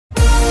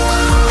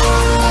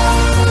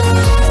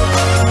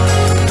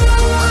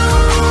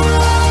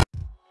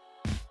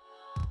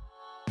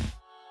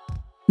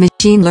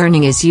Machine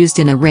learning is used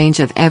in a range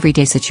of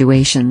everyday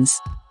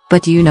situations.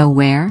 But do you know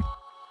where?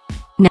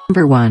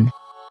 Number 1.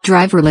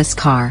 Driverless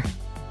car.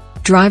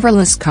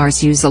 Driverless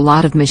cars use a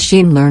lot of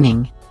machine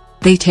learning.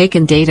 They take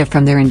in data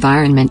from their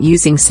environment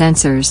using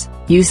sensors,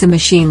 use a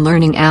machine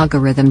learning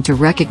algorithm to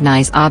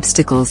recognize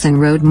obstacles and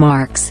road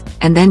marks,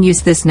 and then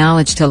use this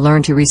knowledge to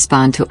learn to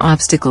respond to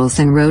obstacles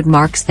and road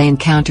marks they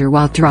encounter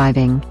while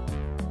driving.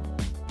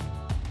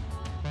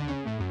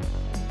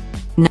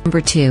 Number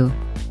 2.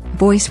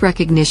 Voice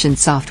recognition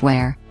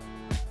software.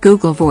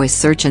 Google Voice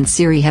Search and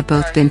Siri have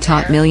both been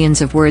taught millions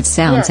of word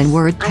sounds and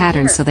word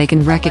patterns so they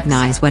can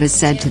recognize what is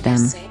said to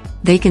them.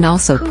 They can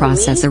also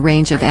process a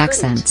range of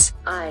accents.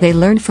 They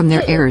learn from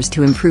their errors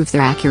to improve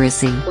their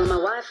accuracy.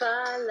 What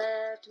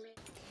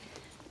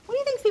do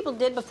you think people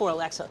did before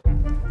Alexa?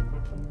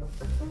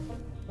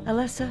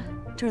 Alexa,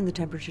 turn the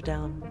temperature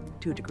down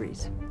 2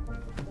 degrees.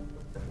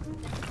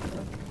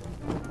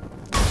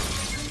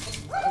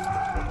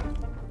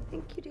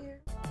 Thank you, dear.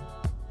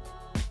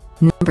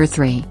 Number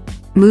 3.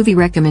 Movie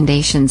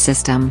recommendation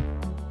system.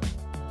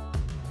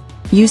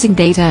 Using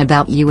data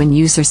about you and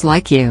users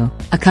like you,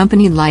 a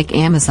company like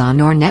Amazon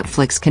or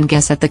Netflix can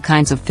guess at the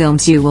kinds of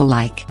films you will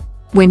like.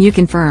 When you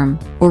confirm,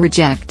 or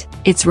reject,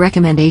 its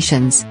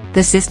recommendations,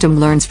 the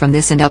system learns from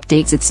this and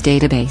updates its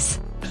database.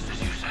 Just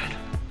as you said,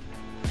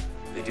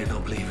 they did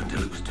not believe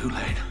until it was too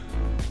late.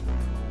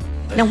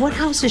 Now what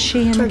house is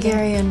she in?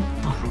 Targaryen.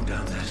 Threw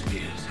down their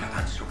spears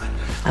and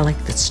surrendered. I like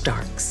the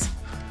Starks.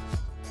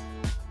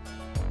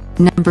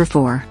 Number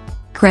 4.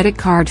 Credit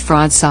card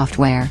fraud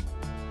software.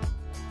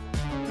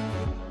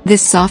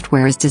 This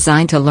software is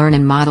designed to learn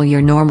and model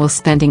your normal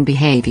spending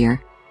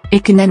behavior.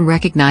 It can then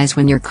recognize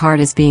when your card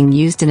is being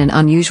used in an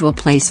unusual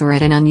place or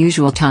at an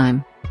unusual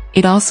time.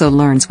 It also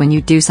learns when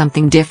you do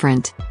something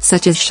different,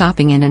 such as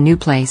shopping in a new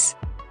place.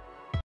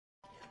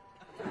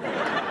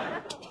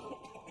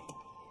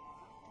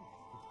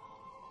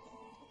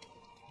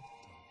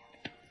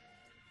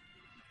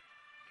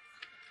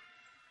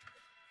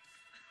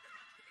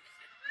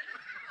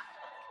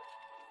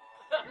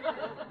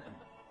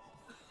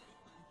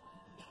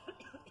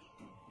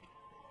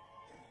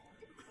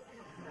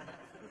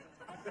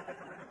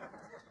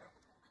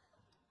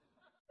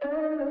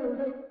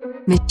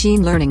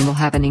 Machine learning will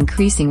have an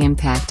increasing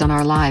impact on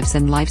our lives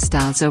and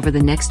lifestyles over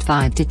the next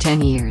 5 to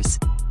 10 years.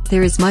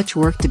 There is much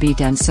work to be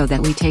done so that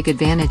we take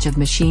advantage of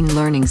machine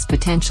learning's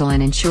potential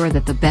and ensure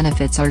that the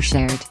benefits are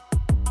shared.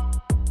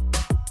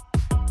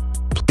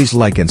 Please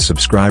like and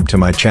subscribe to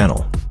my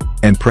channel.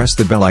 And press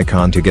the bell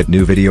icon to get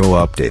new video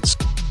updates.